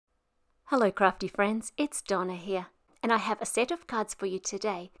Hello crafty friends, it's Donna here, and I have a set of cards for you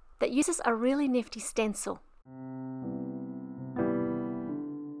today that uses a really nifty stencil.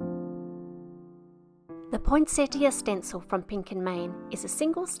 The Poinsettia stencil from Pink and Main is a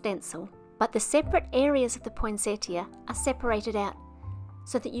single stencil, but the separate areas of the poinsettia are separated out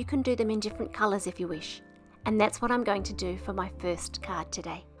so that you can do them in different colours if you wish. And that's what I'm going to do for my first card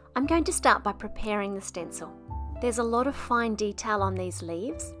today. I'm going to start by preparing the stencil. There's a lot of fine detail on these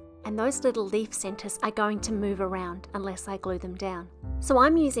leaves, and those little leaf centres are going to move around unless I glue them down. So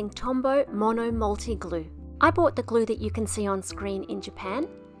I'm using Tombow Mono Multi Glue. I bought the glue that you can see on screen in Japan.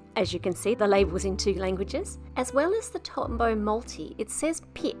 As you can see, the label's in 2 languages. As well as the Tombow Multi, it says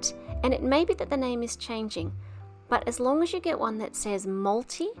Pit, and it may be that the name is changing, but as long as you get one that says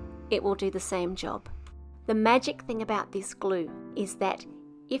Multi, it will do the same job. The magic thing about this glue is that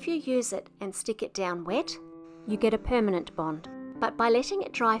if you use it and stick it down wet, you get a permanent bond. But by letting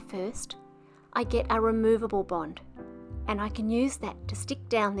it dry first, I get a removable bond, and I can use that to stick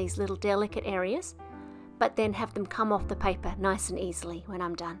down these little delicate areas, but then have them come off the paper nice and easily when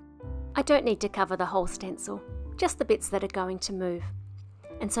I'm done. I don't need to cover the whole stencil, just the bits that are going to move.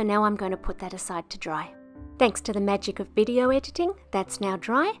 And so now I'm going to put that aside to dry. Thanks to the magic of video editing, that's now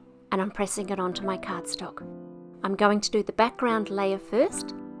dry, and I'm pressing it onto my cardstock. I'm going to do the background layer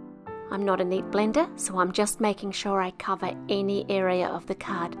first. I'm not a neat blender, so I'm just making sure I cover any area of the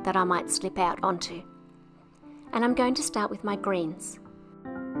card that I might slip out onto. And I'm going to start with my greens.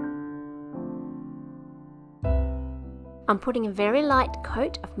 I'm putting a very light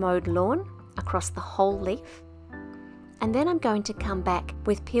coat of mowed lawn across the whole leaf. And then I'm going to come back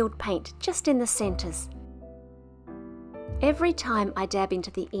with peeled paint just in the centres. Every time I dab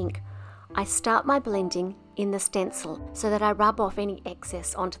into the ink, I start my blending in the stencil so that I rub off any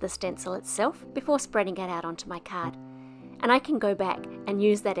excess onto the stencil itself before spreading it out onto my card. And I can go back and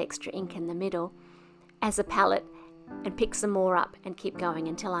use that extra ink in the middle as a palette and pick some more up and keep going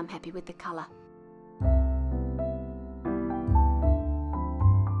until I'm happy with the colour.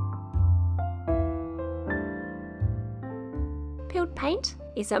 Peeled paint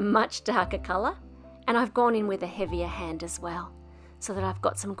is a much darker colour, and I've gone in with a heavier hand as well, so that I've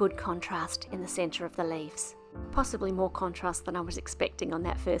got some good contrast in the centre of the leaves. Possibly more contrast than I was expecting on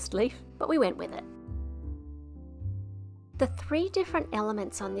that first leaf, but we went with it. The 3 different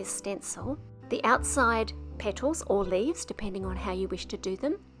elements on this stencil, the outside petals or leaves, depending on how you wish to do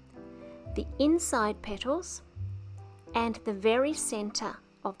them, the inside petals, and the very centre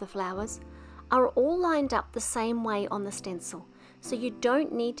of the flowers are all lined up the same way on the stencil. So you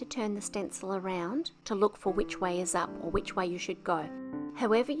don't need to turn the stencil around to look for which way is up or which way you should go.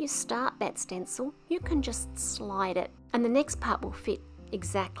 However you start that stencil, you can just slide it and the next part will fit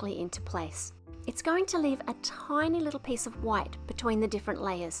exactly into place. It's going to leave a tiny little piece of white between the different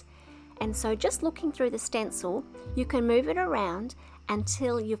layers. And so just looking through the stencil, you can move it around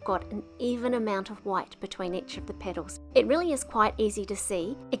until you've got an even amount of white between each of the petals. It really is quite easy to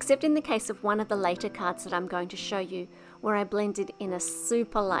see, except in the case of one of the later cards that I'm going to show you, where I blended in a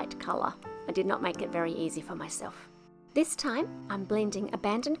super light colour. I did not make it very easy for myself. This time I'm blending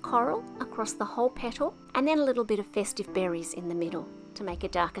abandoned coral across the whole petal and then a little bit of festive berries in the middle to make a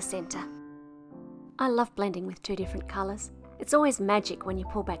darker centre. I love blending with 2 different colours. It's always magic when you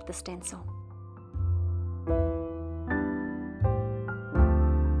pull back the stencil.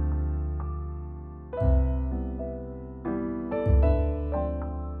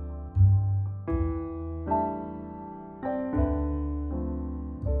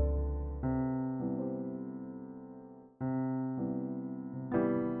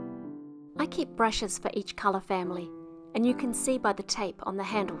 I keep brushes for each colour family, and you can see by the tape on the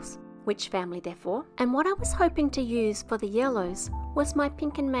handles which family they're for. And what I was hoping to use for the yellows was my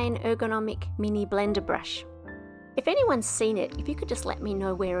Pink and Main Ergonomic mini blender brush. If anyone's seen it, if you could just let me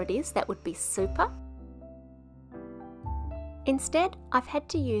know where it is, that would be super. Instead, I've had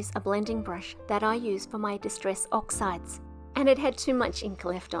to use a blending brush that I use for my Distress Oxides, and it had too much ink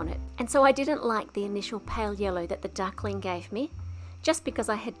left on it. And so I didn't like the initial pale yellow that the duckling gave me, just because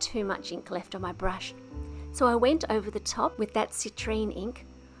I had too much ink left on my brush. So I went over the top with that Citrine ink,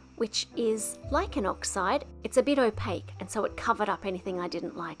 which is like an oxide. It's a bit opaque, and so it covered up anything I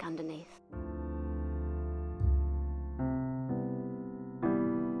didn't like underneath.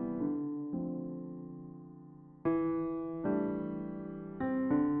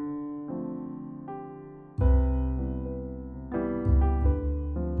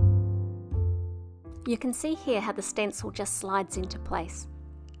 You can see here how the stencil just slides into place.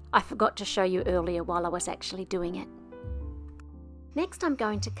 I forgot to show you earlier while I was actually doing it. Next I'm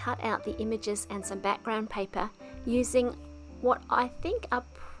going to cut out the images and some background paper using what I think are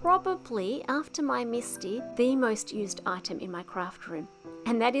probably, after my MISTI, the most used item in my craft room,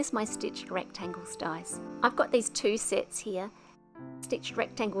 and that is my stitched rectangles dies. I've got these two sets here, stitched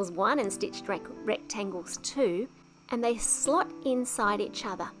rectangles 1 and stitched rectangles 2, and they slot inside each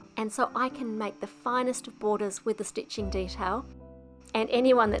other, and so I can make the finest of borders with the stitching detail. And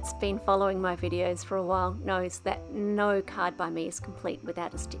anyone that's been following my videos for a while knows that no card by me is complete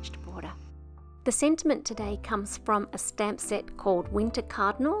without a stitched border. The sentiment today comes from a stamp set called Winter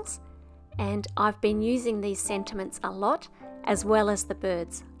Cardinals, and I've been using these sentiments a lot, as well as the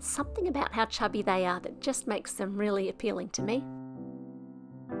birds. Something about how chubby they are that just makes them really appealing to me.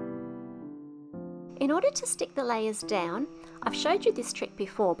 In order to stick the layers down, I've showed you this trick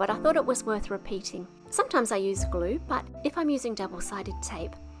before, but I thought it was worth repeating. Sometimes I use glue, but if I'm using double-sided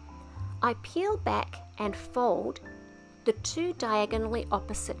tape, I peel back and fold the 2 diagonally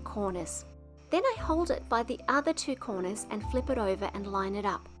opposite corners. Then I hold it by the other 2 corners and flip it over and line it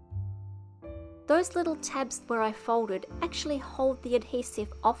up. Those little tabs where I folded actually hold the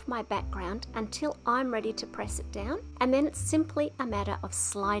adhesive off my background until I'm ready to press it down, and then it's simply a matter of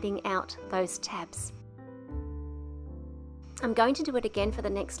sliding out those tabs. I'm going to do it again for the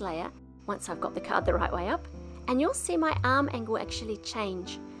next layer once I've got the card the right way up, and you'll see my arm angle actually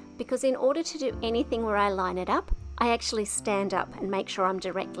change, because in order to do anything where I line it up, I actually stand up and make sure I'm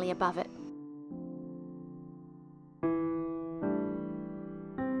directly above it.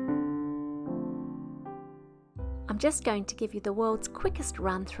 I'm just going to give you the world's quickest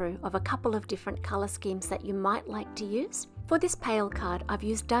run through of a couple of different colour schemes that you might like to use. For this pale card, I've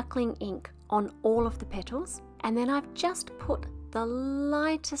used duckling ink on all of the petals, and then I've just put the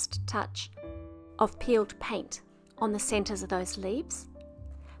lightest touch of peeled paint on the centres of those leaves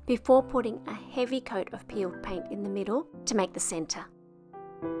before putting a heavy coat of peeled paint in the middle to make the centre.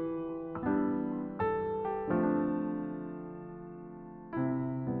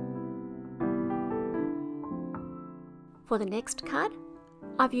 For the next card,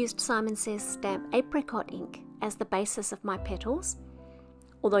 I've used Simon Says stamp Apricot ink as the basis of my petals,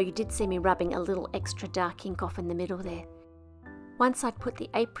 although you did see me rubbing a little extra dark ink off in the middle there. Once I'd put the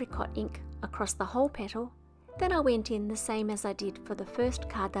apricot ink across the whole petal, then I went in the same as I did for the first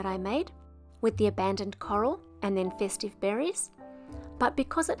card that I made, with the abandoned coral and then festive berries, but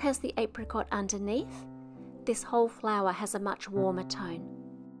because it has the apricot underneath, this whole flower has a much warmer tone.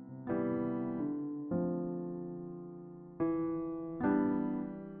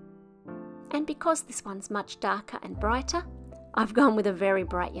 And because this one's much darker and brighter, I've gone with a very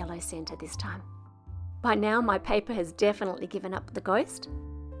bright yellow centre this time. By now my paper has definitely given up the ghost,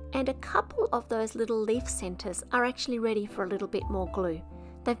 and a couple of those little leaf centres are actually ready for a little bit more glue.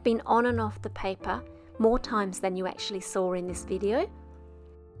 They've been on and off the paper more times than you actually saw in this video.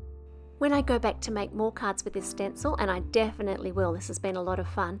 When I go back to make more cards with this stencil, and I definitely will, this has been a lot of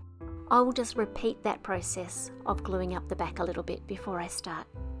fun, I will just repeat that process of gluing up the back a little bit before I start.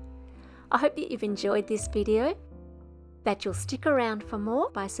 I hope that you've enjoyed this video, that you'll stick around for more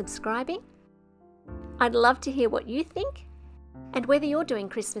by subscribing. I'd love to hear what you think and whether you're doing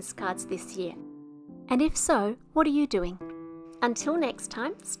Christmas cards this year. And if so, what are you doing? Until next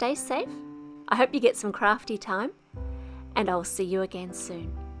time, stay safe. I hope you get some crafty time, and I'll see you again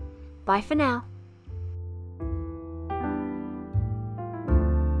soon. Bye for now.